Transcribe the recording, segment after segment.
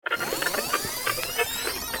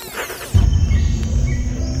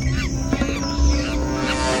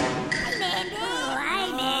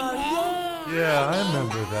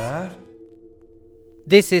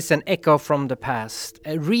This is an echo from the past,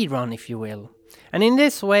 a rerun if you will. And in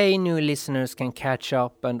this way, new listeners can catch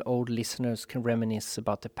up and old listeners can reminisce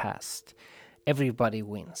about the past. Everybody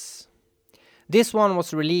wins. This one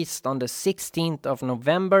was released on the 16th of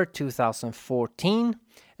November 2014.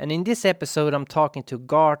 And in this episode, I'm talking to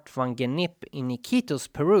Gart van Genip in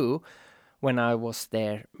Iquitos, Peru, when I was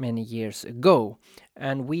there many years ago.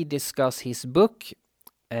 And we discuss his book.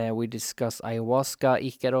 We discuss ayahuasca,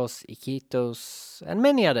 Icaros, Iquitos, and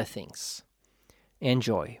many other things.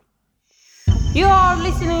 Enjoy. You are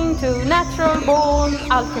listening to Natural Born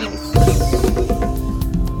Alchemist.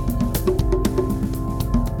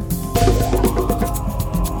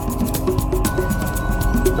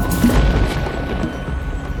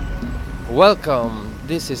 Welcome.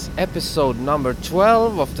 This is episode number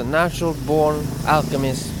 12 of the Natural Born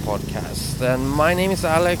Alchemist podcast. And my name is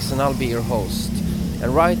Alex and I'll be your host.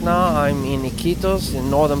 And right now I'm in Iquitos in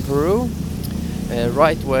northern Peru,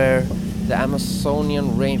 right where the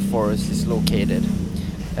Amazonian rainforest is located.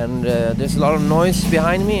 And there's a lot of noise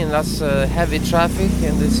behind me, and that's heavy traffic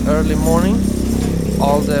in this early morning.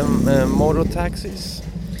 All the motor taxis.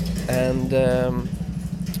 And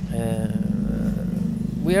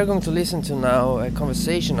we are going to listen to now a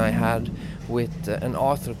conversation I had with an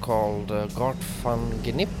author called Gart van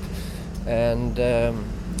Genip. And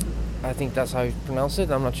I think that's how you pronounce it,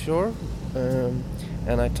 I'm not sure.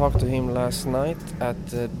 And I talked to him last night at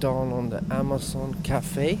Dawn on the Amazon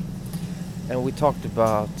Cafe. And we talked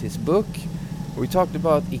about his book. We talked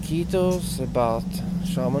about Iquitos, about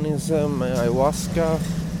shamanism, ayahuasca,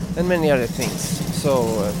 and many other things.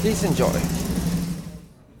 So please enjoy.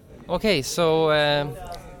 Okay, so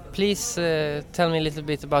please tell me a little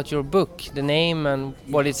bit about your book, the name and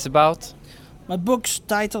what it's about. My book's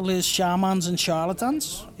title is Shamans and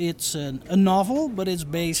Charlatans. It's a novel, but it's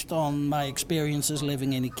based on my experiences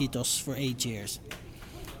living in Iquitos for 8 years.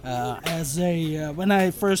 When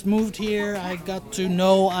I first moved here, I got to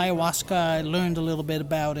know ayahuasca. I learned a little bit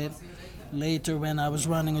about it. Later, when I was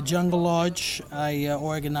running a jungle lodge, I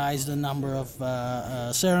organized a number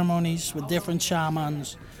of ceremonies with different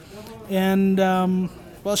shamans. And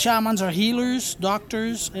shamans are healers,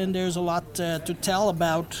 doctors, and there's a lot to tell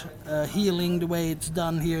about healing the way it's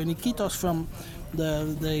done here in Iquitos, from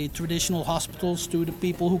the traditional hospitals to the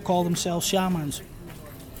people who call themselves shamans.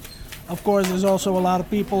 Of course, there's also a lot of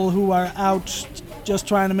people who are out just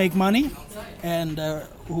trying to make money and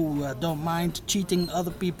who don't mind cheating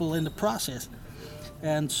other people in the process.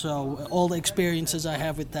 And so all the experiences I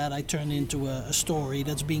have with that, I turn into a story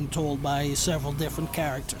that's being told by several different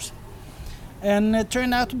characters. And it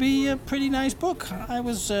turned out to be a pretty nice book. I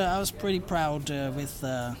was pretty proud with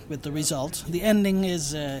the result. The ending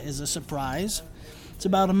is a surprise. It's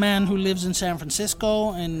about a man who lives in San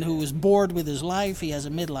Francisco and who is bored with his life. He has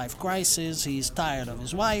a midlife crisis. He's tired of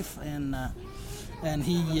his wife, and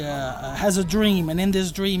he has a dream. And in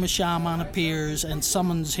this dream, a shaman appears and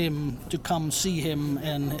summons him to come see him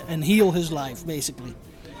and heal his life, basically.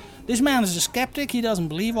 This man is a skeptic. He doesn't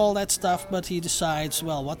believe all that stuff, but he decides,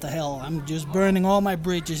 well, what the hell, I'm just burning all my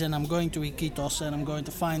bridges and I'm going to Iquitos and I'm going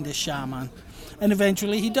to find this shaman. And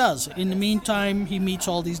eventually he does. In the meantime, he meets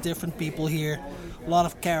all these different people here, a lot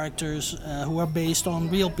of characters who are based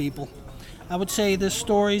on real people. I would say the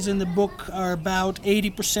stories in the book are about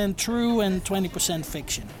 80% true and 20%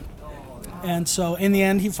 fiction. And so in the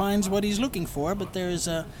end he finds what he's looking for, but there is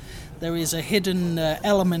a hidden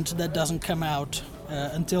element that doesn't come out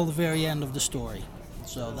until the very end of the story.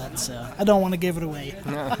 So that's I don't want to give it away.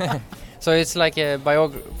 So it's like a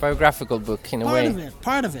biographical book in a way.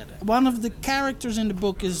 Part of it. One of the characters in the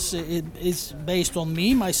book is based on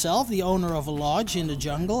me, myself, the owner of a lodge in the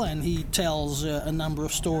jungle, and he tells a number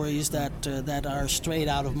of stories that are straight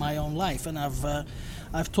out of my own life, and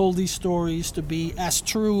I've told these stories to be as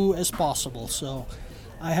true as possible. So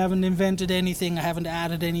I haven't invented anything, I haven't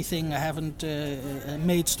added anything, I haven't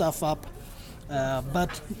made stuff up.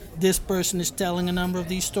 But this person is telling a number of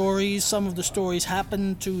these stories. Some of the stories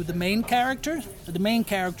happen to the main character. The main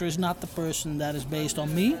character is not the person that is based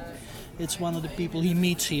on me. It's one of the people he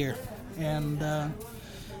meets here.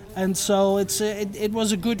 And so it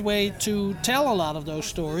was a good way to tell a lot of those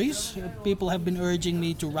stories. People have been urging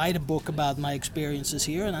me to write a book about my experiences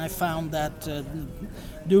here, and I found that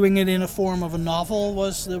doing it in a form of a novel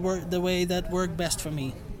was the way that worked best for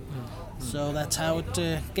me. So that's how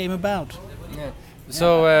it came about. Yeah.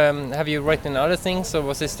 So have you written other things, or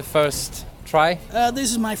was this the first try?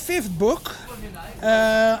 This is my fifth book.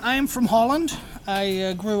 I am from Holland.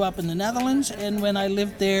 I grew up in the Netherlands, and when I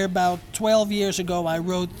lived there about 12 years ago, I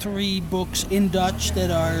wrote 3 books in Dutch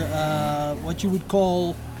that are what you would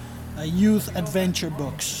call youth adventure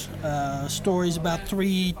books, stories about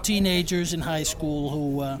 3 teenagers in high school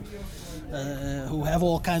who have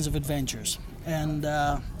all kinds of adventures. And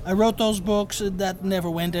I wrote those books that never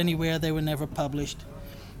went anywhere. They were never published.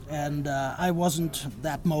 And I wasn't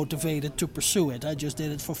that motivated to pursue it. I just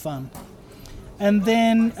did it for fun. And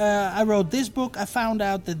then I wrote this book. I found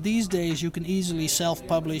out that these days you can easily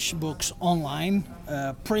self-publish books online,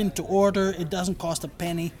 print to order. It doesn't cost a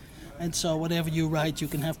penny. And so whatever you write, you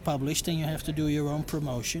can have published, and you have to do your own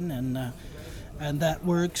promotion. And that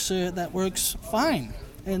works fine.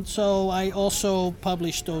 And so I also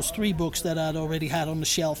published those 3 books that I'd already had on the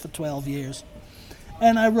shelf for 12 years.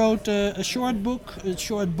 And I wrote a short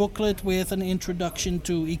booklet with an introduction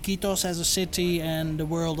to Iquitos as a city and the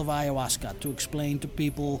world of ayahuasca, to explain to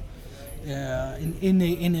people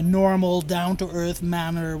in a normal, down-to-earth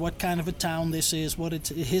manner what kind of a town this is, what its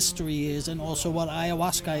history is, and also what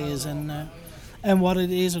ayahuasca is and what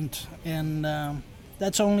it isn't. And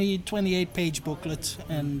that's only a 28-page booklet,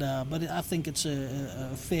 but I think it's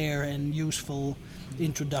a fair and useful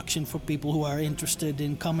introduction for people who are interested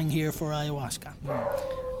in coming here for ayahuasca.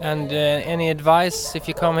 And any advice if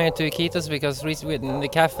you come here to Iquitos? Because in the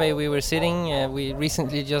cafe we were sitting, we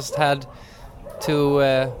recently just had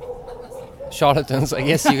 2 charlatans, I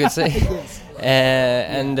guess you could say. Yes.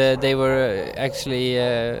 And they were actually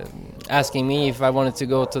asking me if I wanted to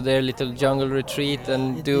go to their little jungle retreat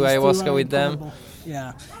and do ayahuasca with them.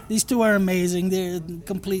 Yeah, these 2 are amazing. They're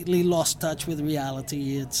completely lost touch with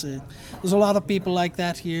reality. There's a lot of people like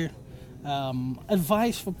that here.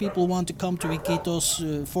 Advice for people who want to come to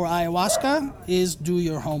Iquitos for ayahuasca is do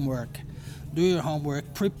your homework. Do your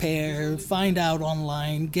homework, prepare, find out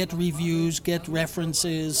online, get reviews, get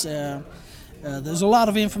references. There's a lot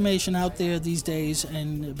of information out there these days,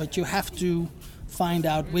 but you have to find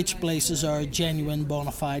out which places are genuine,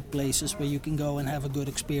 bona fide places where you can go and have a good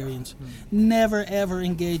experience. Never ever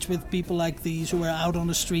engage with people like these who are out on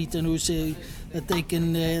the street and who say that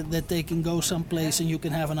they can go someplace and you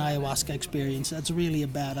can have an ayahuasca experience. That's really a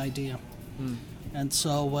bad idea. And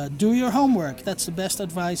so do your homework. That's the best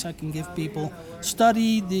advice I can give people.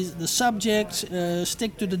 Study the subject,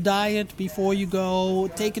 stick to the diet before you go,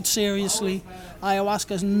 take it seriously.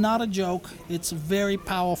 Ayahuasca is not a joke. It's a very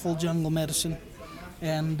powerful jungle medicine,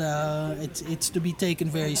 and it's to be taken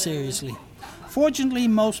very seriously. Fortunately,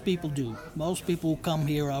 most people do. Most people who come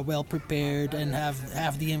here are well prepared and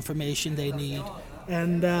have the information they need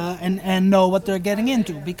and know what they're getting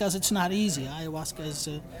into, because it's not easy.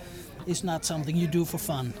 Ayahuasca is not something you do for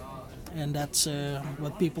fun, and that's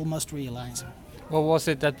what people must realize. What was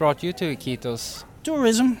it that brought you to Iquitos?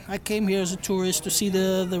 Tourism. I came here as a tourist to see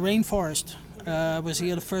the rainforest. I was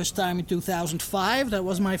here the first time in 2005. That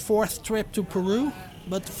was my 4th trip to Peru,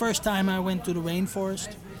 but the first time I went to the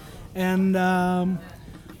rainforest. And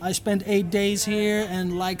I spent 8 days here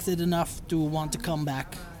and liked it enough to want to come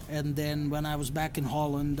back. And then when I was back in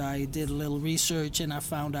Holland, I did a little research and I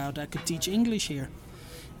found out I could teach English here.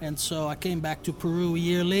 And so I came back to Peru a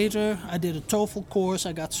year later. I did a TOEFL course.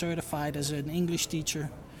 I got certified as an English teacher.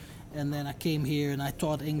 And then I came here and I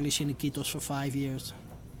taught English in Iquitos for 5 years.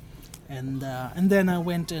 And then I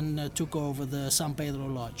went and took over the San Pedro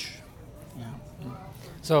Lodge. Yeah.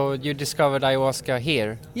 So you discovered ayahuasca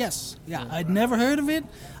here? Yes. Yeah. I'd never heard of it.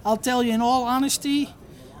 I'll tell you in all honesty,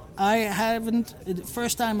 I haven't. The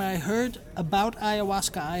first time I heard about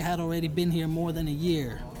ayahuasca, I had already been here more than a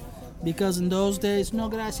year. Because in those days, no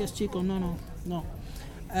gracias chico, no.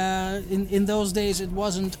 In those days it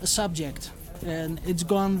wasn't a subject. And it's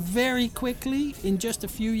gone very quickly in just a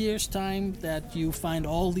few years' time that you find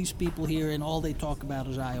all these people here and all they talk about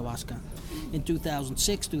is ayahuasca. In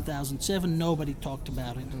 2006, 2007, nobody talked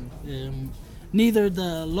about it. Neither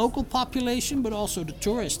the local population, but also the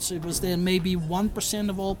tourists. It was then maybe 1%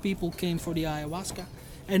 of all people came for the ayahuasca.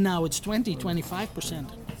 And now it's 25%.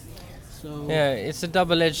 So yeah, it's a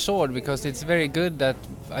double-edged sword, because it's very good that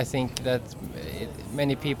I think that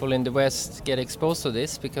many people in the West get exposed to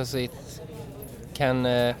this, because it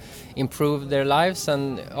can improve their lives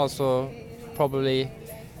and also probably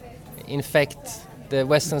infect the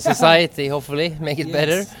Western society, hopefully make it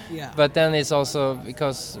better. Yeah. But then it's also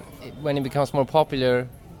because when it becomes more popular,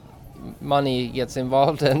 money gets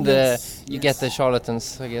involved and you get the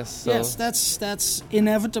charlatans, I guess. So. Yes, that's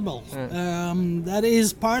inevitable. That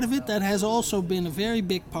is part of it. That has also been a very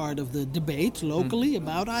big part of the debate locally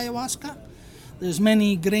about ayahuasca. There's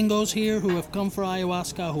many gringos here who have come for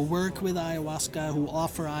ayahuasca, who work with ayahuasca, who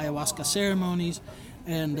offer ayahuasca ceremonies,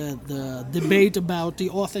 and the debate about the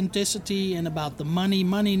authenticity and about the money.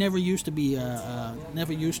 Money never used to be a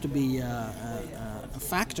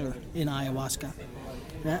factor in ayahuasca.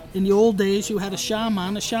 In the old days, you had a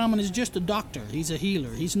shaman. A shaman is just a doctor. He's a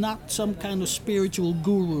healer. He's not some kind of spiritual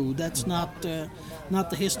guru. That's not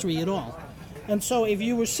the history at all. And so if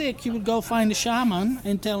you were sick, you would go find a shaman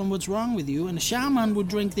and tell him what's wrong with you. And the shaman would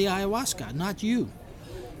drink the ayahuasca, not you.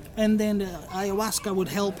 And then the ayahuasca would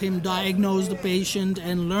help him diagnose the patient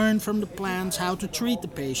and learn from the plants how to treat the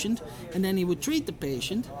patient. And then he would treat the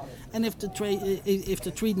patient. And if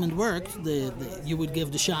the treatment worked, you would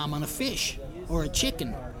give the shaman a fish or a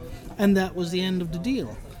chicken. And that was the end of the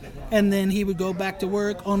deal. And then he would go back to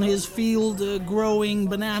work on his field growing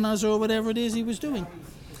bananas or whatever it is he was doing.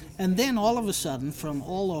 And then all of a sudden, from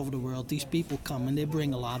all over the world, these people come and they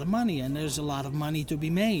bring a lot of money, and there's a lot of money to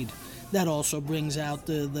be made. That also brings out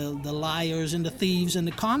the liars and the thieves and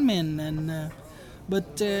the con men.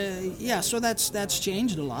 So that's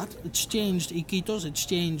changed a lot. It's changed Iquitos, it's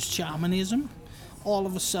changed shamanism. All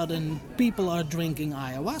of a sudden, people are drinking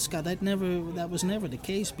ayahuasca. That was never the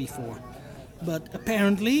case before. But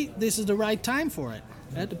apparently, this is the right time for it.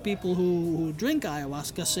 The people who drink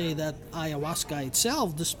ayahuasca say that ayahuasca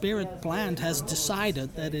itself, the spirit plant, has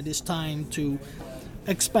decided that it is time to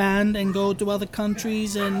expand and go to other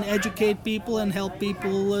countries and educate people and help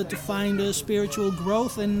people to find a spiritual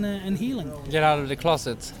growth and healing. Get out of the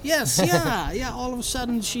closet. Yes, yeah. All of a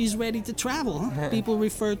sudden, she's ready to travel. People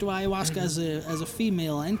refer to ayahuasca as a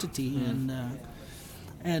female entity,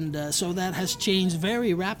 and so that has changed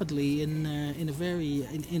very rapidly in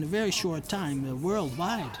a very short time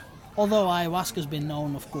worldwide. Although ayahuasca has been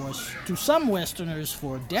known, of course, to some Westerners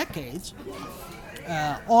for decades,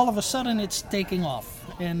 all of a sudden it's taking off,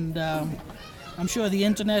 and I'm sure the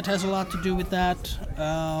internet has a lot to do with that.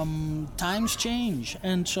 Times change,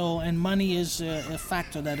 and money is a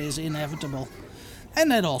factor that is inevitable,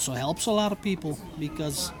 and that also helps a lot of people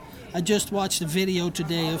because. I just watched a video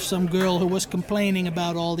today of some girl who was complaining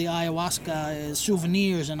about all the ayahuasca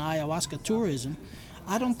souvenirs and ayahuasca tourism.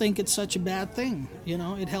 I don't think it's such a bad thing.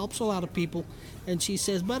 It helps a lot of people. And she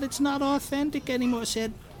says, but it's not authentic anymore. I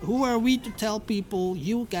said, who are we to tell people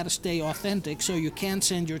you got to stay authentic so you can't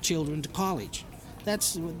send your children to college?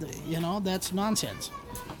 That's nonsense.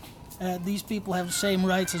 These people have the same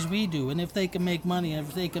rights as we do. And if they can make money and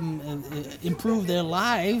if they can improve their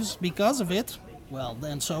lives because of it, well,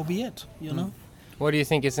 then so be it, What do you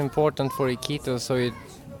think is important for Iquitos so it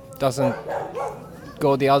doesn't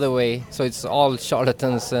go the other way, so it's all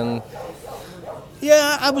charlatans and...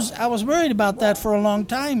 Yeah, I was worried about that for a long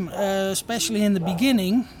time, especially in the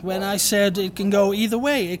beginning when I said it can go either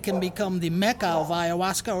way. It can become the Mecca of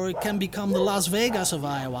ayahuasca or it can become the Las Vegas of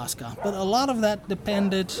ayahuasca. But a lot of that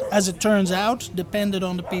depended, as it turns out,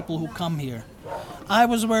 on the people who come here. I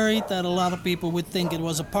was worried that a lot of people would think it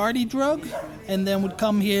was a party drug and then would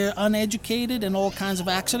come here uneducated and all kinds of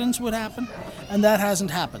accidents would happen, and that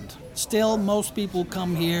hasn't happened. Still, most people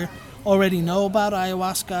come here already know about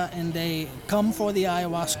ayahuasca and they come for the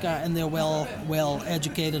ayahuasca and they're well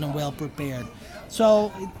educated and well prepared.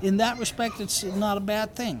 So in that respect, it's not a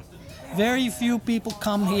bad thing. Very few people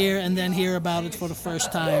come here and then hear about it for the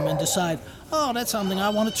first time and decide, oh, that's something I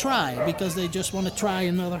want to try, because they just want to try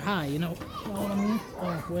another high, You know what I mean?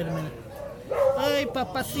 Oh, wait a minute. Hi,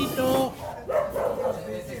 papacito.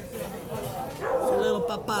 It's a little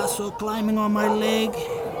papazo climbing on my leg.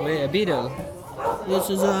 Wait, a beetle? This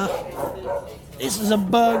is a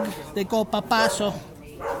bug they call papazo.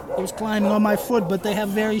 It was climbing on my foot, but they have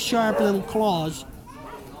very sharp little claws.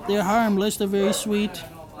 They're harmless, they're very sweet.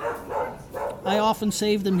 I often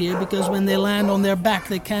save them here because when they land on their back,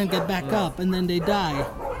 they can't get back up and then they die.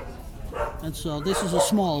 And so this is a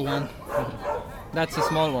small one. That's a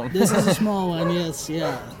small one. This is a small one, yes,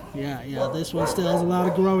 yeah. This one still has a lot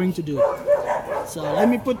of growing to do. So let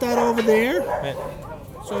me put that over there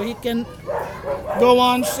so he can go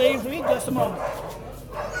on safely. Just a moment.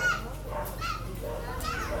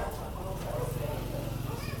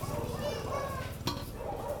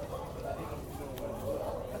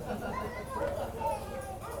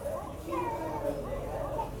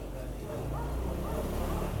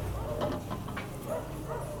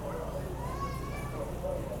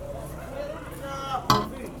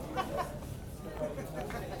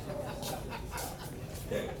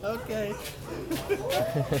 Okay.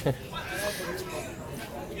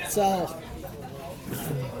 So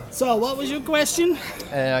what was your question?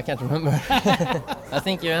 I can't remember. I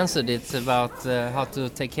think you answered it about how to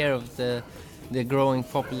take care of the growing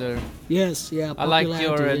popular. Yes, yeah. I like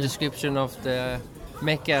your description of the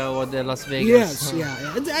Mecca or the Las Vegas. Yes,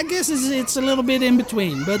 yeah. I guess it's a little bit in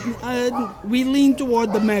between, but we lean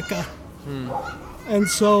toward the Mecca. And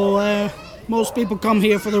so most people come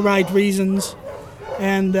here for the right reasons.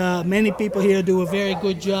 And many people here do a very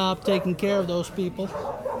good job taking care of those people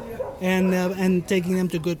and taking them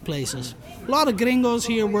to good places. A lot of gringos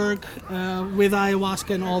here work with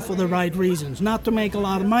ayahuasca and all for the right reasons. Not to make a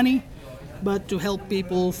lot of money, but to help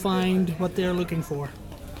people find what they're looking for.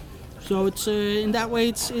 So it's in that way,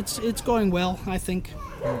 it's going well, I think.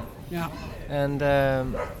 Yeah. And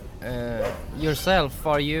yourself,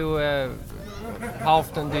 are you? How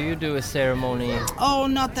often do you do a ceremony? Oh,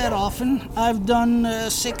 not that often. I've done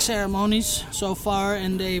 6 ceremonies so far,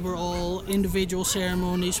 and they were all individual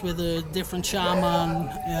ceremonies with a different shaman,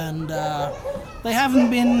 and they haven't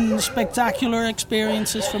been spectacular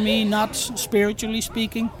experiences for me, not spiritually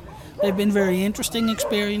speaking. They've been very interesting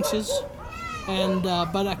experiences, and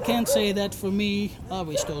but I can't say that for me. I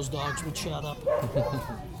wish those dogs would shut up.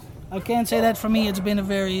 I can't say that for me. It's been a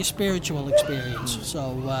very spiritual experience.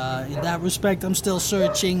 So in that respect, I'm still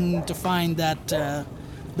searching to find that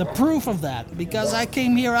the proof of that. Because I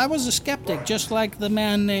came here, I was a skeptic, just like the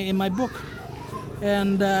man in my book.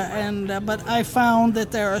 But I found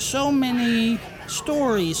that there are so many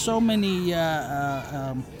stories, so many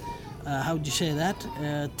how would you say that?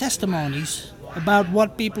 Testimonies about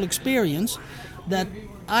what people experience, that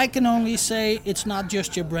I can only say it's not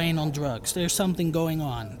just your brain on drugs. There's something going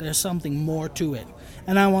on. There's something more to it.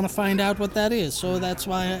 And I want to find out what that is. So that's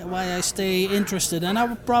why I stay interested. And I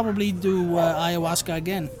will probably do ayahuasca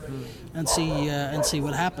again and see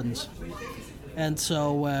what happens. And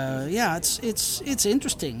so, yeah, it's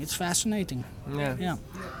interesting. It's fascinating. Yeah.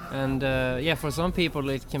 And for some people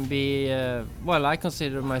it can be, I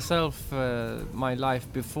consider myself my life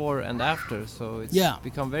before and after. So it's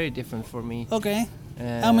become very different for me. Okay.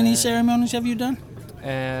 How many ceremonies have you done?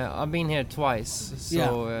 I've been here twice,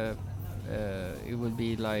 so it would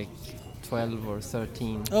be like 12 or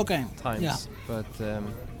 13 times. Yeah. But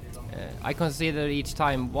I consider each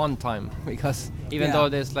time one time, because even though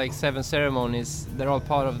there's like 7 ceremonies, they're all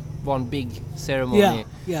part of one big ceremony.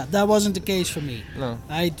 Yeah, that wasn't the case for me. No.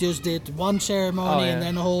 I just did one ceremony and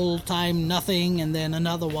then the whole time nothing, and then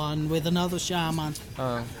another one with another shaman.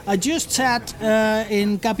 I just sat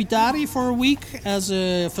in Capitari for a week as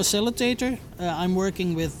a facilitator. I'm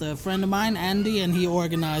working with a friend of mine, Andy, and he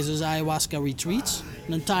organizes ayahuasca retreats,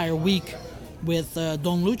 an entire week with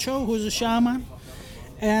Don Lucho, who's a shaman.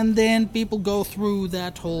 And then people go through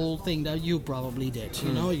that whole thing that you probably did.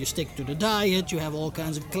 You know, you stick to the diet, you have all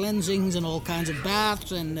kinds of cleansings and all kinds of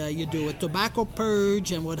baths, and you do a tobacco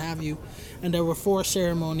purge and what have you. And there were 4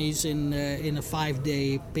 ceremonies in a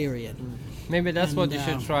 5-day period. Maybe that's what you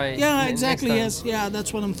should try. Yeah, exactly. Yes, yeah,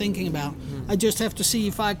 that's what I'm thinking about. I just have to see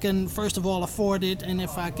if I can, first of all, afford it, and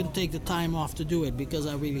if I can take the time off to do it, because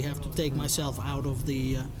I really have to take myself out of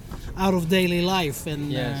daily life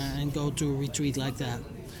and go to a retreat like that.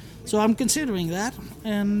 So I'm considering that,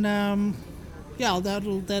 and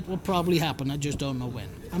that will probably happen. I just don't know when.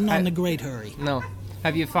 I'm not in a great hurry. No.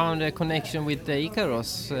 Have you found a connection with the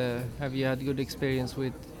Icaros? Have you had good experience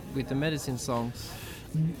with the medicine songs?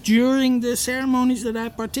 During the ceremonies that I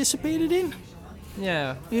participated in?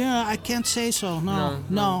 Yeah. Yeah, I can't say so.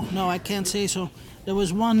 No, I can't say so. There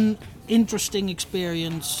was one interesting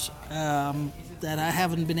experience that I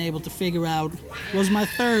haven't been able to figure out. Was my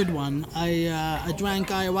third one. I drank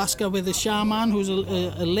ayahuasca with a shaman who's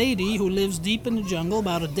a lady who lives deep in the jungle,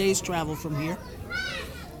 about a day's travel from here.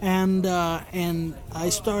 And I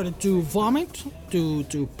started to vomit,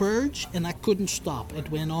 to purge, and I couldn't stop. It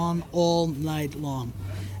went on all night long.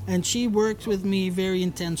 And she worked with me very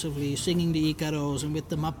intensively, singing the Icaros and with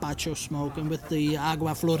the mapacho smoke and with the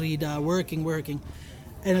agua florida, working.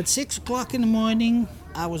 And at 6 o'clock in the morning,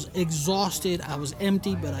 I was exhausted, I was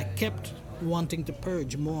empty, but I kept wanting to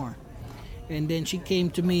purge more. And then she came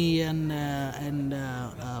to me, and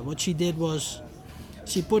what she did was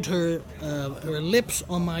she put her lips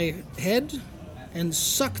on my head and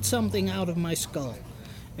sucked something out of my skull.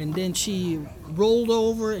 And then she rolled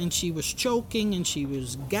over, and she was choking, and she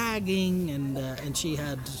was gagging, and she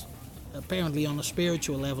had, apparently on a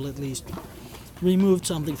spiritual level at least, removed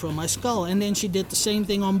something from my skull. And then she did the same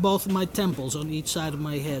thing on both of my temples, on each side of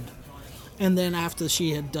my head. And then after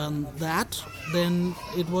she had done that, then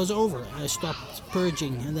it was over. I stopped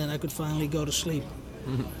purging, and then I could finally go to sleep.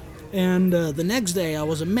 And the next day I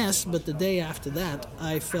was a mess, but the day after that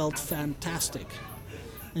I felt fantastic.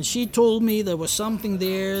 And she told me there was something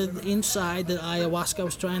there inside that ayahuasca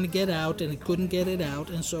was trying to get out, and it couldn't get it out,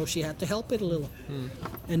 and so she had to help it a little.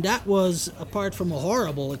 And that was, apart from a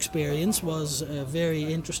horrible experience, was a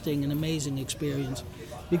very interesting and amazing experience,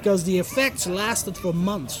 because the effects lasted for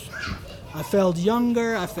months. I felt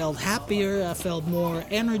younger, I felt happier, I felt more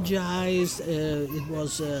energized.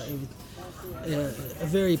 a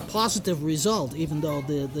very positive result, even though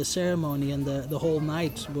the ceremony and the whole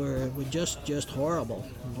night were just horrible.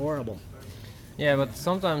 Yeah, but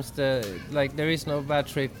sometimes there is no bad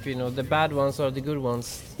trip. The bad ones are the good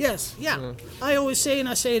ones. Yes, yeah. I always say, and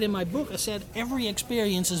I say it in my book, I said every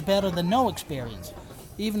experience is better than no experience.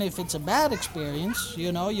 Even if it's a bad experience,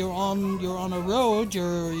 you're on a road,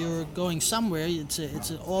 you're going somewhere.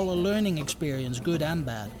 It's all a learning experience, good and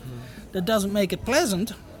bad. That doesn't make it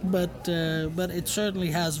pleasant, but it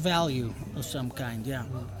certainly has value of some kind. Yeah.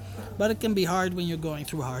 But it can be hard when you're going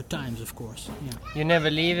through hard times, of course. Yeah. You never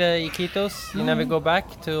leave Iquitos? You never go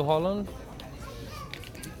back to Holland?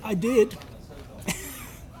 I did.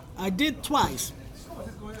 I did twice.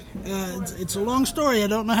 It's a long story. I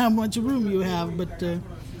don't know how much room you have, but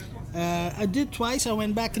I did twice. I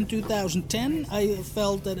went back in 2010. I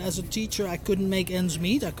felt that as a teacher I couldn't make ends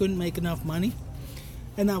meet. I couldn't make enough money.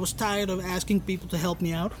 And I was tired of asking people to help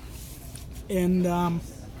me out. And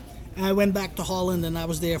I went back to Holland, and I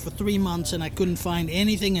was there for 3 months, and I couldn't find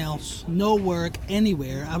anything else. No work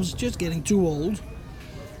anywhere. I was just getting too old.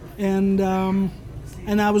 And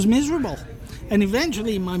I was miserable. And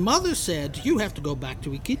eventually my mother said, you have to go back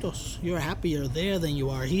to Iquitos. You're happier there than you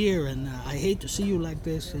are here, and I hate to see you like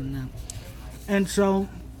this. And so,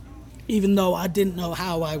 even though I didn't know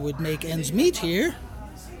how I would make ends meet here,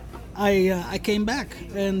 I came back.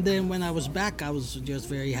 And then when I was back, I was just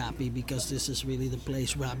very happy, because this is really the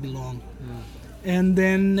place where I belong. And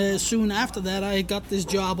then soon after that, I got this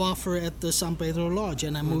job offer at the San Pedro Lodge,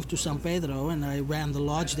 and I moved to San Pedro, and I ran the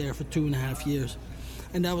lodge there for 2.5 years.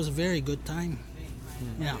 And that was a very good time.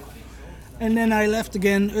 Yeah. And then I left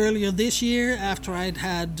again earlier this year after I'd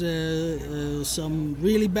had some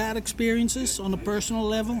really bad experiences on a personal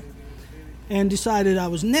level, and decided I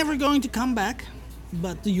was never going to come back,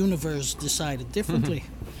 but the universe decided differently.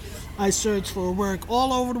 I searched for work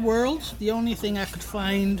all over the world. The only thing I could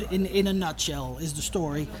find, in a nutshell, is the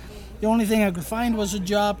story. The only thing I could find was a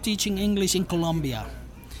job teaching English in Colombia.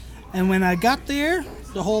 And when I got there,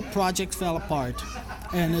 the whole project fell apart,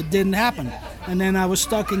 and it didn't happen. And then I was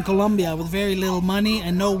stuck in Colombia with very little money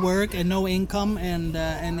and no work and no income, and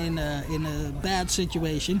in a bad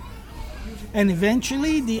situation. And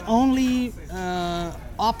eventually, the only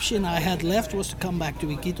option I had left was to come back to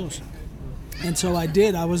Iquitos. And so I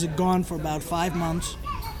did. I was gone for about 5 months.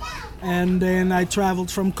 And then I traveled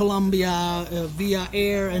from Colombia via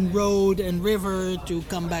air and road and river to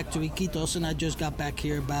come back to Iquitos, and I just got back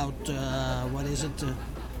here about,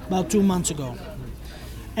 about 2 months ago.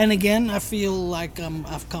 And again, I feel like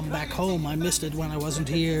I've come back home. I missed it when I wasn't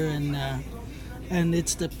here, and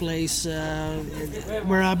it's the place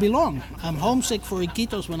where I belong. I'm homesick for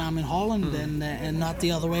Iquitos when I'm in Holland, and not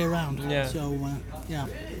the other way around. Yeah. So, yeah.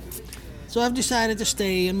 So I've decided to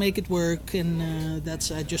stay and make it work, and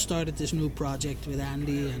I just started this new project with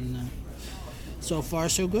Andy, and so far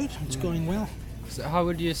so good. It's going well. So how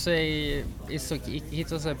would you say, is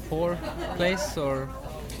Iquitos a poor place, or?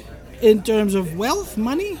 In terms of wealth,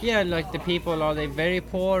 money? Yeah, like the people, are they very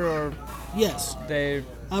poor, or? Yes,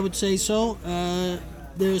 I would say so.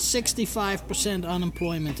 There's 65%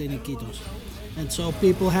 unemployment in Iquitos. And so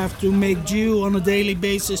people have to make do on a daily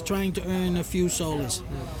basis trying to earn a few soles.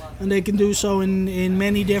 And they can do so in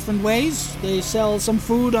many different ways. They sell some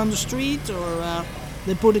food on the street, or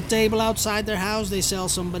they put a table outside their house. They sell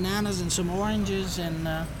some bananas and some oranges,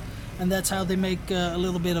 and that's how they make a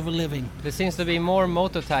little bit of a living. There seems to be more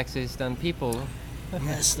motor taxis than people.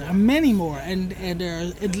 Yes, there are many more, and there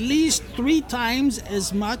are at least 3 times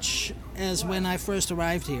as much as when I first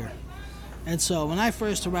arrived here. And so when I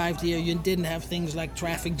first arrived here, you didn't have things like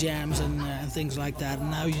traffic jams and things like that,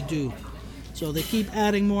 and now you do. So they keep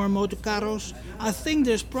adding more motocarros. I think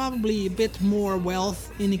there's probably a bit more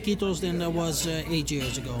wealth in Iquitos than there was 8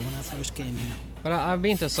 years ago when I first came here. But I've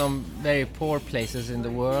been to some very poor places in the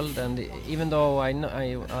world, and even though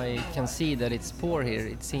I can see that it's poor here,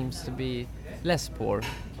 it seems to be less poor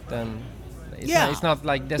than. It's not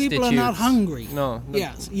like destitute. People are not hungry. No.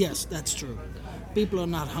 Yes, that's true. People are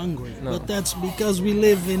not hungry, No. but that's because we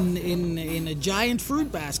live in a giant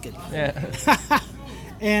fruit basket. Yeah.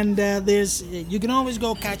 And you can always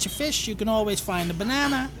go catch a fish. You can always find a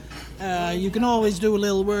banana. You can always do a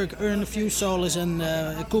little work, earn a few soles, and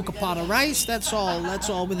cook a pot of rice. That's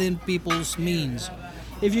all within people's means.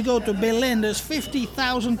 If you go to Berlin, there's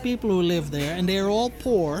 50,000 people who live there, and they're all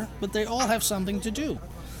poor, but they all have something to do.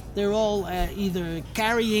 They're all either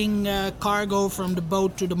carrying cargo from the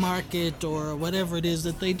boat to the market or whatever it is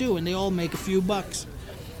that they do, and they all make a few bucks.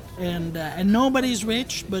 And nobody's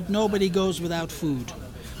rich, but nobody goes without food.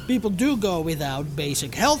 people do go without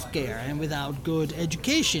basic health care and without good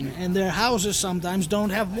education, and their houses sometimes don't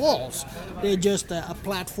have walls. They're just a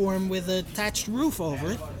platform with a thatched roof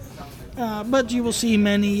over it. But you will see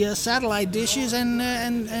many satellite dishes and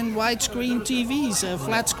widescreen TVs,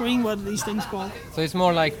 flat screen, what are these things called? So it's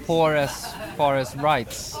more like poor as far as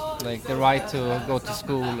rights, like the right to go to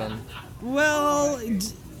school and... Well,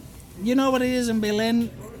 you know what it is in Berlin?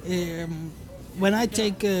 When I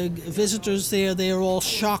take visitors there, they are all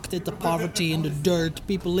shocked at the poverty and the dirt.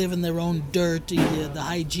 People live in their own dirt. The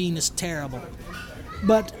hygiene is terrible.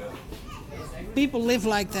 But people live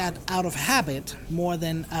like that out of habit more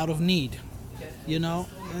than out of need, you know?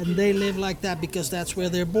 And they live like that because that's where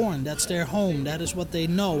they're born. That's their home. That is what they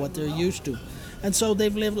know, what they're used to. And so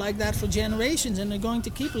they've lived like that for generations, and they're going to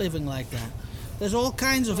keep living like that. There's all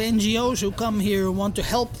kinds of NGOs who come here who want to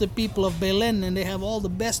help the people of Berlin, and they have all the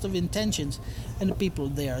best of intentions. And the people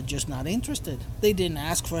there are just not interested. They didn't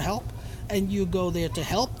ask for help. And you go there to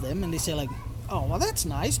help them, and they say like, oh, well, that's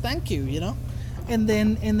nice, thank you, you know? And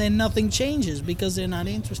then nothing changes because they're not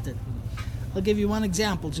interested. I'll give you one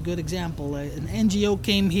example. It's a good example. An NGO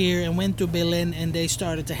came here and went to Berlin, and they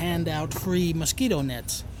started to hand out free mosquito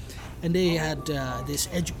nets. And they had this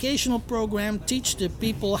educational program, teach the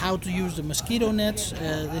people how to use the mosquito nets,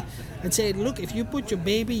 and say, look, if you put your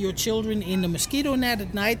baby, your children in the mosquito net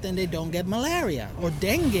at night, then they don't get malaria or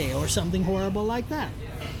dengue or something horrible like that.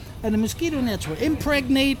 And the mosquito nets were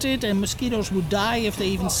impregnated, and mosquitoes would die if they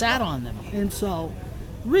even sat on them. And so,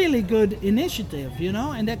 really good initiative, you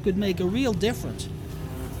know, and that could make a real difference.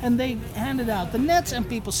 And they handed out the nets, and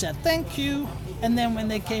people said thank you. And then when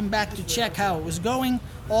they came back to check how it was going,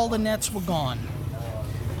 all the nets were gone.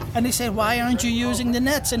 And they said, why aren't you using the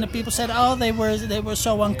nets? And the people said, oh, they were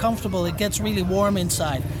so uncomfortable. It gets really warm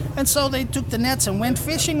inside. And so they took the nets and went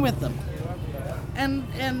fishing with them.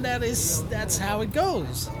 And that's how it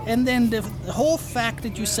goes. And then the whole fact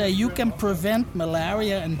that you say you can prevent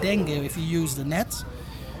malaria and dengue if you use the nets,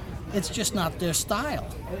 it's just not their style,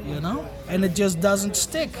 you know? And it just doesn't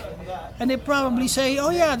stick. And they probably say,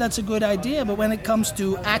 oh yeah, that's a good idea, but when it comes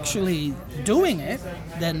to actually doing it,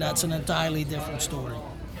 then that's an entirely different story.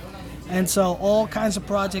 And so all kinds of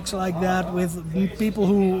projects like that with people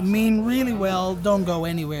who mean really well don't go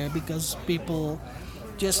anywhere because people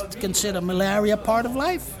just consider malaria part of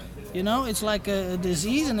life. You know, it's like a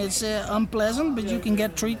disease and it's unpleasant, but you can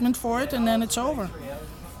get treatment for it and then it's over.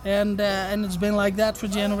 And it's been like that for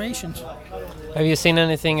generations. Have you seen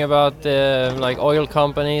anything about like oil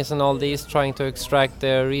companies and all these trying to extract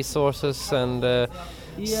their resources and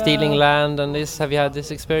stealing land and this? Have you had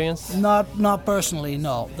this experience? Not personally,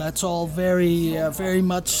 no. That's all very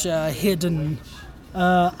much hidden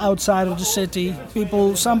outside of the city.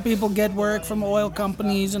 Some people get work from oil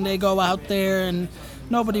companies and they go out there and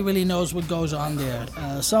nobody really knows what goes on there.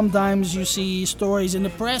 Sometimes you see stories in the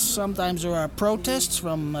press. Sometimes there are protests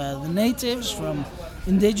from the natives, from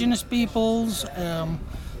indigenous peoples.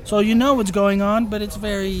 So you know what's going on, but it's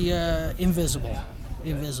very invisible.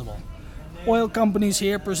 Oil companies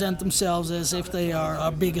here present themselves as if they are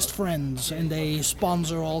our biggest friends, and they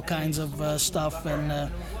sponsor all kinds of stuff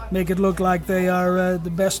and make it look like they are the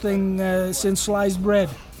best thing since sliced bread.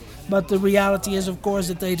 But the reality is, of course,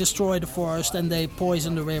 that they destroy the forest and they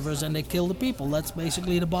poison the rivers and they kill the people. That's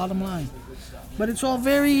basically the bottom line. But it's all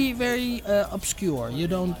very, very obscure. You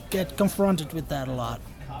don't get confronted with that a lot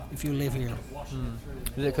if you live here.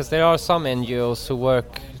 Because there are some NGOs who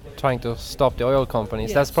work trying to stop the oil companies.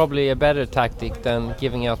 Yes. That's probably a better tactic than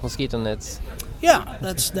giving out mosquito nets. Yeah,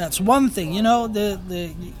 that's one thing. You know,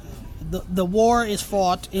 the war is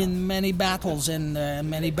fought in many battles and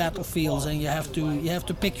many battlefields, and you have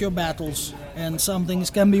to pick your battles. And some things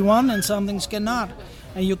can be won, and some things cannot.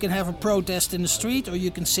 And you can have a protest in the street, or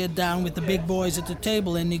you can sit down with the big boys at the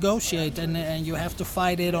table and negotiate. And you have to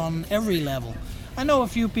fight it on every level. I know a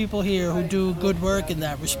few people here who do good work in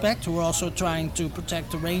that respect, who are also trying to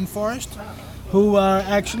protect the rainforest, who are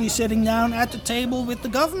actually sitting down at the table with the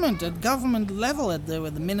government, at government level,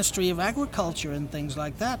 with the Ministry of Agriculture and things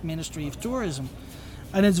like that, Ministry of Tourism.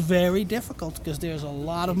 And it's very difficult because there's a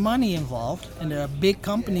lot of money involved, and there are big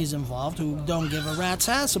companies involved who don't give a rat's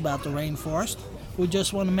ass about the rainforest, who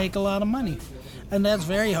just want to make a lot of money. And that's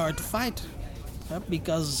very hard to fight.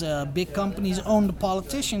 Because big companies own the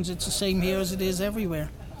politicians. It's the same here as it is everywhere.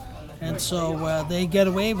 And so they get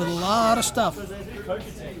away with a lot of stuff,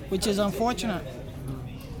 which is unfortunate.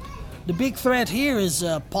 The big threat here is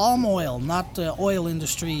palm oil, not oil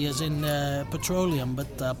industry as in petroleum,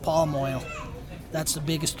 but palm oil. That's the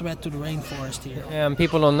biggest threat to the rainforest here. And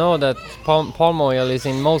people don't know that palm oil is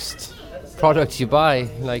in most products you buy,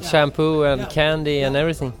 like shampoo and candy and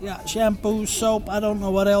everything. Yeah, shampoo, soap, I don't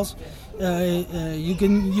know what else. You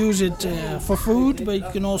can use it for food, but you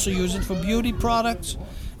can also use it for beauty products.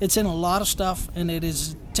 It's in a lot of stuff, and it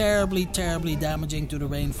is terribly, terribly damaging to the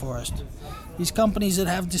rainforest. These companies that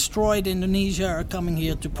have destroyed Indonesia are coming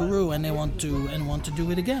here to Peru, and they want to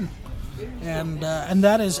do it again. And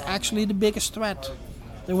that is actually the biggest threat.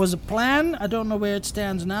 There was a plan. I don't know where it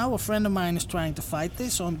stands now. A friend of mine is trying to fight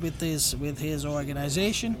this with his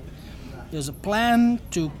organization. There's a plan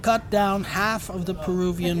to cut down half of the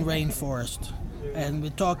Peruvian rainforest. And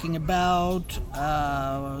we're talking about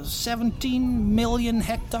 17 million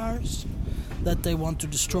hectares that they want to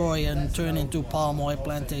destroy and turn into palm oil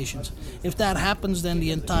plantations. If that happens, then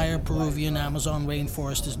the entire Peruvian Amazon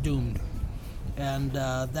rainforest is doomed. And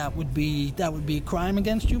that would be a crime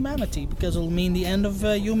against humanity, because it'll mean the end of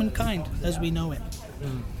humankind as we know it.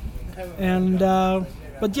 And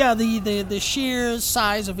but yeah, the sheer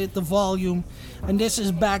size of it, the volume, and this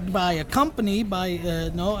is backed by a company,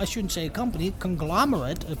 no, I shouldn't say a company,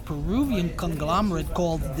 conglomerate, a Peruvian conglomerate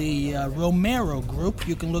called the Romero Group.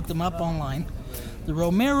 You can look them up online. The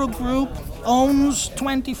Romero Group owns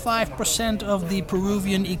 25% of the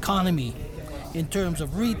Peruvian economy. In terms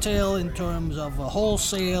of retail, in terms of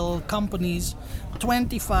wholesale companies,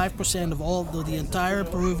 25% of the entire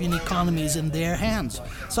Peruvian economy is in their hands.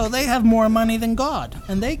 So they have more money than God,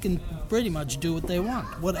 and they can pretty much do what they want.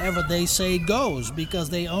 Whatever they say goes, because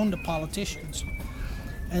they own the politicians.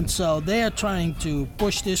 And so they are trying to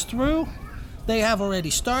push this through. They have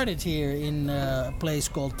already started here in a place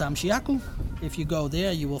called Tamsiaku. If you go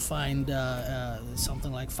there, you will find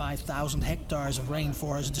something like 5,000 hectares of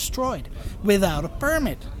rainforest destroyed without a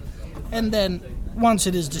permit. And then once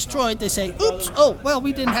it is destroyed, they say, oops, oh, well,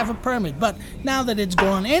 we didn't have a permit. But now that it's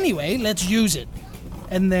gone anyway, let's use it.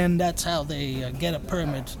 And then that's how they get a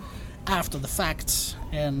permit after the facts,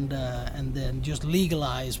 and then just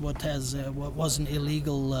legalize what was an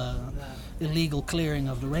illegal clearing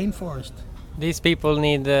of the rainforest. These people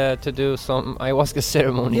need to do some ayahuasca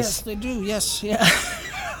ceremonies. Yes, they do. Yes, yeah.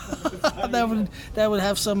 that would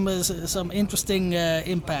have some interesting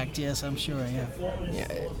impact. Yes, I'm sure. Yeah.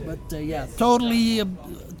 But yeah, totally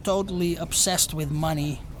obsessed with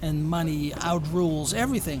money, and money outrules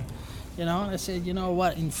everything. You know, I said, you know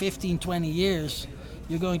what? In 15, 20 years,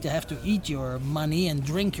 you're going to have to eat your money and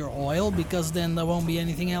drink your oil, because then there won't be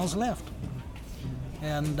anything else left.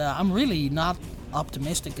 And I'm really not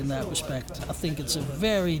optimistic in that respect. I think it's a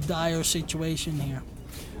very dire situation here.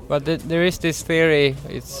 But there is this theory,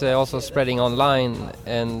 it's also spreading online,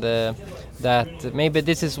 and that maybe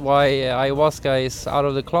this is why ayahuasca is out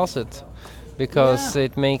of the closet, because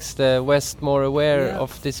it makes the West more aware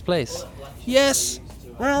of this place. Yes,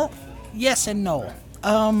 well, yes and no.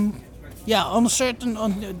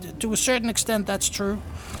 To a certain extent that's true.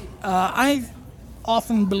 I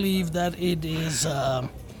often believe that it is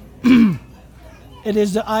it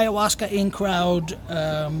is the ayahuasca in crowd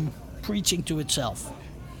preaching to itself,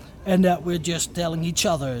 and that we're just telling each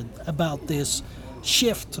other about this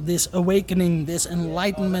shift, this awakening, this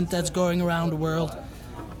enlightenment that's going around the world.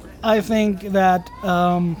 I think that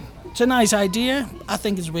it's a nice idea. I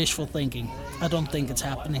think it's wishful thinking. I don't think it's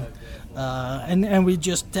happening. And we're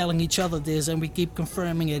just telling each other this, and we keep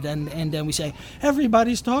confirming it, and then we say,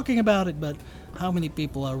 everybody's talking about it, but how many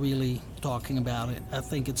people are really talking about it? I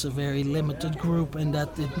think it's a very limited group, and that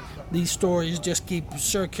these stories just keep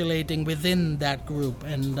circulating within that group.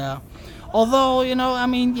 And although, you know, I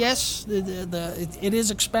mean, yes, it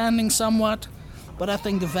is expanding somewhat, but I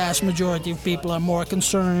think the vast majority of people are more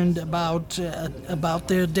concerned about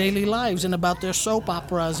their daily lives, and about their soap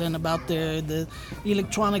operas, and about the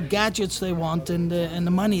electronic gadgets they want, and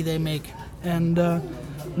the money they make, and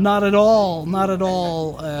not at all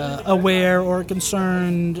aware or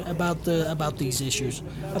concerned about these issues.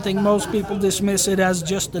 I think most people dismiss it as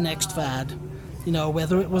just the next fad. You know,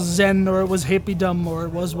 whether it was Zen or it was hippiedom or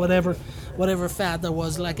it was whatever fad there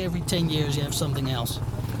was. Like every 10 years you have something else.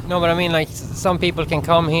 No, but I mean, like, some people can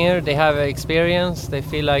come here, they have an experience, they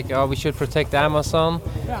feel like, oh, we should protect the Amazon.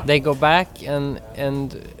 Yeah. They go back and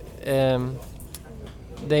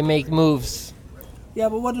they make moves. Yeah,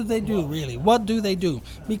 but what do they do, really? What do they do?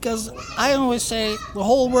 Because I always say the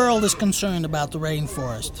whole world is concerned about the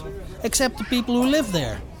rainforest, except the people who live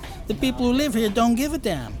there. The people who live here don't give a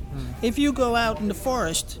damn. If you go out in the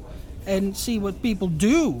forest and see what people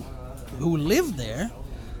do who live there,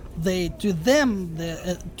 to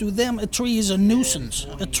them a tree is a nuisance.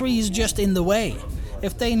 A tree is just in the way.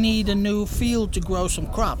 If they need a new field to grow some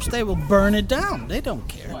crops, they will burn it down. They don't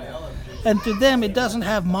care. And to them, it doesn't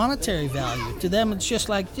have monetary value. To them, it's just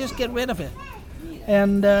like, just get rid of it.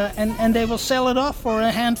 and they will sell it off for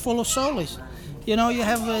a handful of soles. You know, you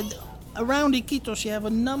have around Iquitos, you have a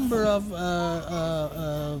number of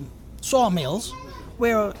sawmills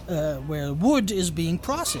where wood is being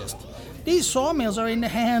processed. These sawmills are in the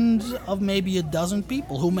hands of maybe a dozen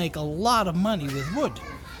people who make a lot of money with wood.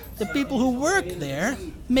 The people who work there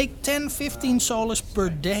make 10, 15 soles per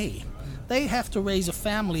day. They have to raise a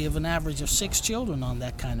family of an average of 6 children on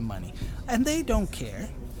that kind of money. And they don't care.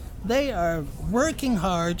 They are working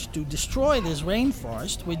hard to destroy this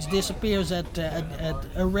rainforest, which disappears at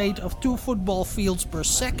a rate of 2 football fields per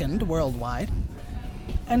second worldwide.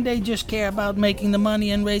 And they just care about making the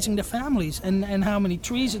money and raising their families and how many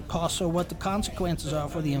trees it costs or what the consequences are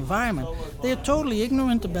for the environment. They're totally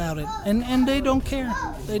ignorant about it, and they don't care.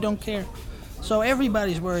 They don't care. So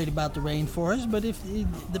everybody's worried about the rainforest, but if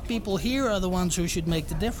the people here are the ones who should make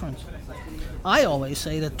the difference. I always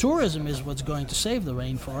say that tourism is what's going to save the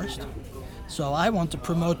rainforest. So I want to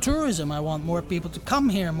promote tourism. I want more people to come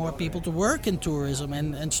here, more people to work in tourism,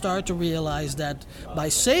 and start to realize that by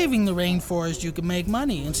saving the rainforest you can make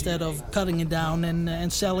money instead of cutting it down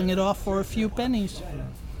and selling it off for a few pennies.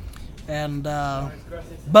 And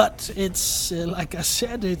but it's like I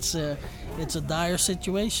said, it's a dire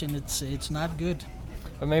situation. It's not good.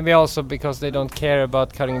 But maybe also because they don't care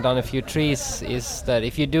about cutting down a few trees, is that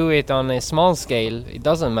if you do it on a small scale, it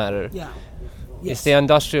doesn't matter. Yeah. Yes. It's the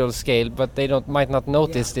industrial scale, but they might not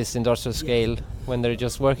notice this industrial scale when they're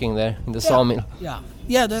just working there in the sawmill.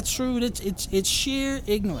 Yeah, that's true. It's sheer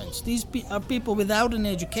ignorance. These are people without an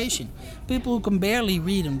education, people who can barely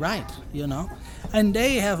read and write, you know. And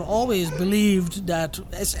they have always believed that,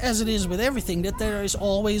 as it is with everything, that there is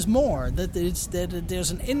always more, that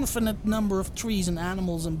there's an infinite number of trees and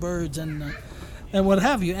animals and birds and what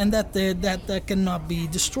have you, and that cannot be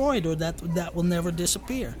destroyed or that will never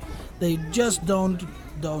disappear. They just don't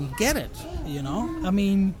get it, you know. I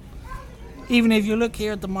mean, even if you look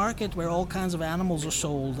here at the market where all kinds of animals are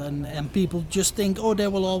sold and people just think, oh, there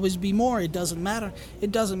will always be more. It doesn't matter.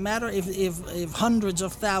 It doesn't matter if hundreds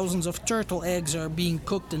of thousands of turtle eggs are being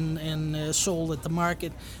cooked and sold at the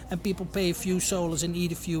market, and people pay a few soles and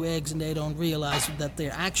eat a few eggs, and they don't realize that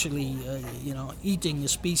they're actually eating a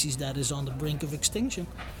species that is on the brink of extinction.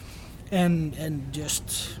 And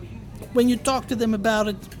just when you talk to them about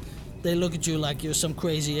it, they look at you like you're some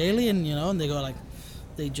crazy alien, you know, and they go like,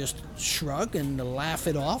 they just shrug and laugh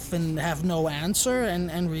it off and have no answer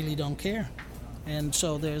and really don't care. And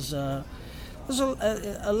so there's a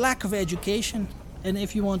lack of education. And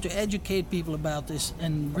if you want to educate people about this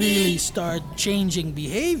and really start changing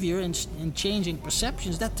behavior and changing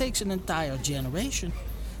perceptions, that takes an entire generation.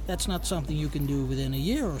 That's not something you can do within a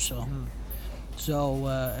year or so. So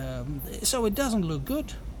it doesn't look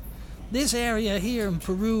good. This area here in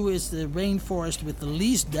Peru is the rainforest with the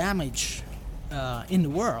least damage in the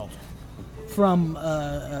world from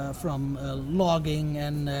logging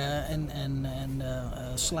and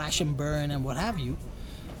slash and burn and what have you.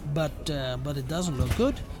 But it doesn't look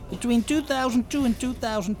good. Between 2002 and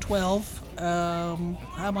 2012,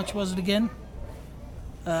 how much was it again?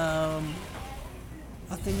 I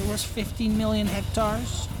think it was 15 million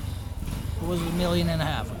hectares. Or was it 1.5 million?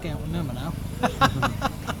 I can't remember now.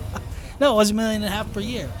 No, it was 1.5 million per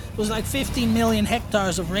year. It was like 15 million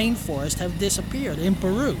hectares of rainforest have disappeared in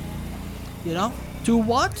Peru. You know, to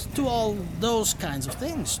what? To all those kinds of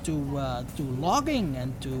things, to logging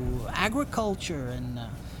and to agriculture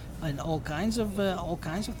and all kinds of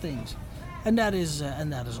things, and that is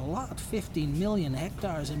a lot. 15 million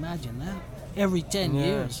hectares. Imagine that. Every 10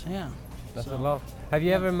 years. Yeah. That's a lot. Have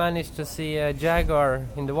you ever managed to see a jaguar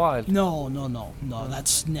in the wild? No.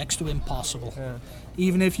 That's next to impossible. Yeah.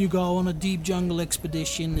 Even if you go on a deep jungle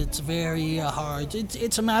expedition, it's very hard.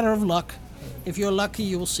 It's a matter of luck. If you're lucky,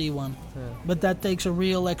 you will see one. Yeah. But that takes a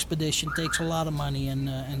real expedition, takes a lot of money and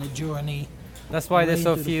a journey. That's why there's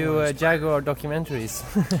so few jaguar documentaries.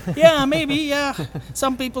 Yeah, maybe, yeah.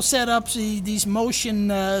 Some people set up these motion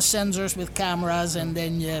sensors with cameras, and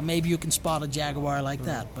then maybe you can spot a jaguar like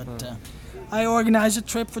that. But I organized a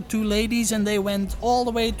trip for 2 ladies, and they went all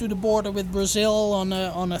the way to the border with Brazil on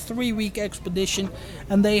a 3-week expedition,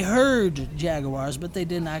 and they heard jaguars, but they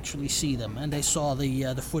didn't actually see them, and they saw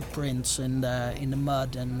the footprints and in the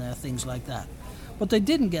mud and things like that, but they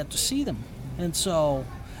didn't get to see them, and so.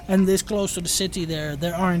 And this close to the city,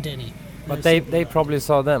 there aren't any. But they probably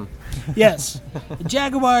saw them. Yes. The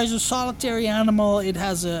jaguar is a solitary animal. It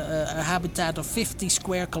has a habitat of 50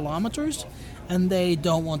 square kilometers, and they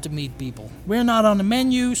don't want to meet people. We're not on the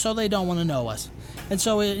menu, so they don't want to know us. And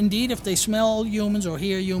so, indeed, if they smell humans or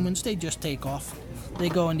hear humans, they just take off. They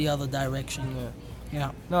go in the other direction.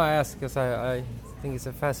 Yeah. No, I ask because I think it's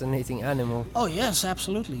a fascinating animal. Oh yes,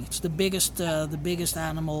 absolutely. It's the biggest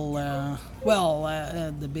animal.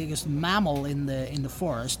 The biggest mammal in the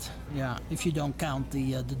forest. Yeah, if you don't count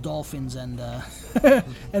the dolphins and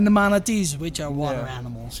and the manatees, which are water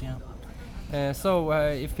animals. Yeah. So,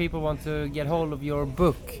 if people want to get hold of your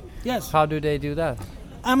book, Yes. how do they do that?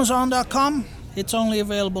 Amazon.com. It's only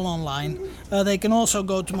available online. They can also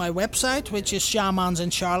go to my website, which is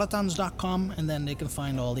shamansandsharlatans.com, and then they can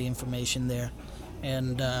find all the information there,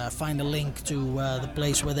 and find a link to the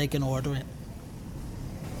place where they can order it.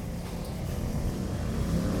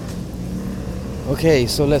 Okay,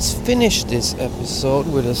 so let's finish this episode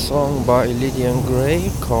with a song by Lydian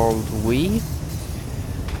Gray called We.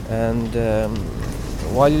 And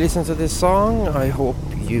while you listen to this song, I hope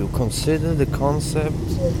you consider the concept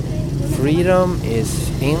freedom is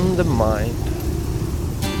in the mind.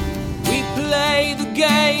 We play the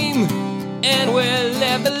game and we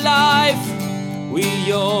live the life.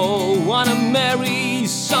 We all wanna marry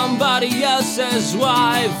somebody else's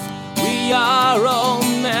wife. We are all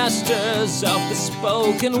masters of the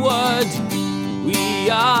spoken word. We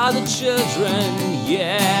are the children,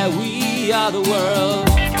 yeah, we are the world.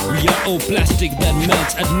 We are all plastic that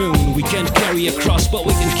melts at noon. We can't carry a cross, but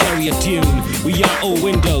we can carry a tune. We are all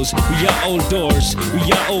windows, we are all doors.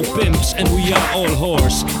 We are all pimps and we are all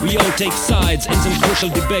whores. We all take sides in some crucial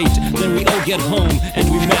debate. Then we all get home and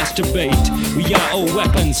we masturbate. We are all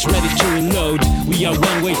weapons ready to reload. We are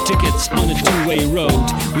one-way tickets on a two-way road.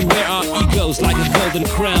 We wear our egos like a golden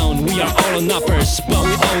crown. We are all on uppers, but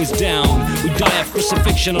we're always down. We die of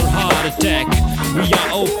crucifixion or heart attack. We are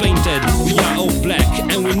all painted, we are all black.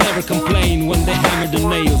 And we never complain when they hammer the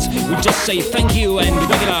nails. We just say thank you and we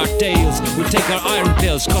wiggle our tails. We take our iron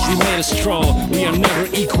pills cause we made a straw. We are never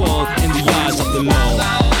equal in the eyes of the law.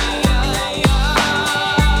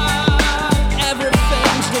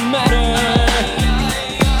 Everything's the matter.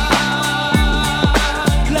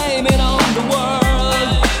 Blame it on the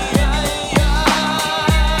world.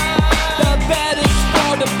 The bad is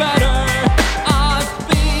for the better. I've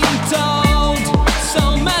been told so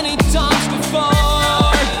many times before.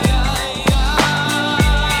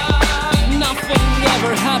 Nothing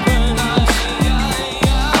ever happens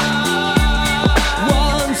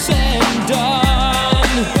once and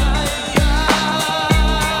done.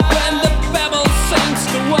 When the pebble sinks,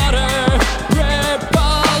 the water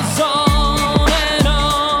ripples on and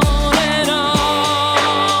on and on.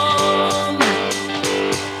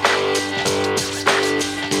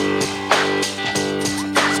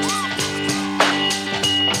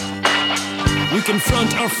 We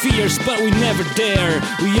confront our fears, but we never dare.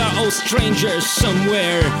 We are all strangers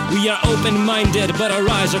somewhere. We are open-minded, but our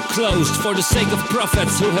eyes are closed for the sake of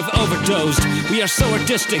prophets who have overdosed. We are so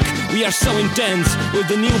artistic, we are so intense, with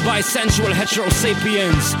the new bisensual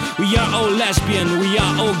heterosapiens. We are all lesbian, we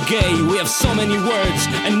are all gay. We have so many words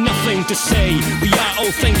and nothing to say. We are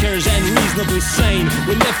all thinkers and reasonably sane.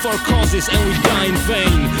 We live for causes and we die in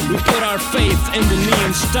vain. We put our faith in the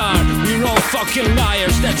neon star. We're all fucking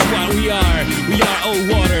liars, that's what we are. We are all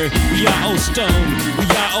water, we are all stone. We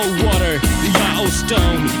are all water, we are all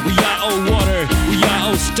stone. We are all water, we are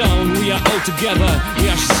all stone. We are all together, we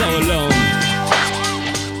are so alone.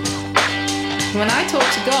 When I talk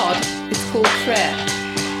to God, it's called prayer.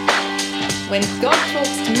 When God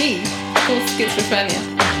talks to me, it's called schizophrenia.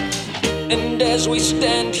 And as we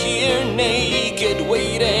stand here naked,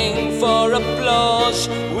 waiting for applause,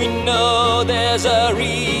 we know there's a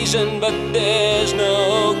reason, but there's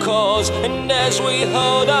no cause. And as we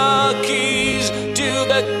hold our keys to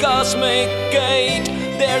the cosmic gate,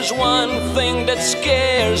 there's one thing that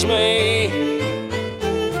scares me.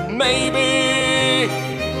 Maybe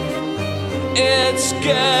it's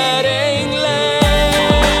getting late.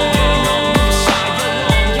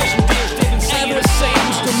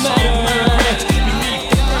 Everything's the matter.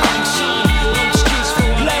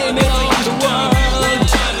 Blame it on the world.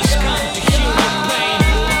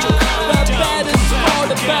 The bad is for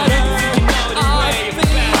the better. I've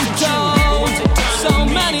been told so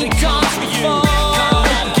many times.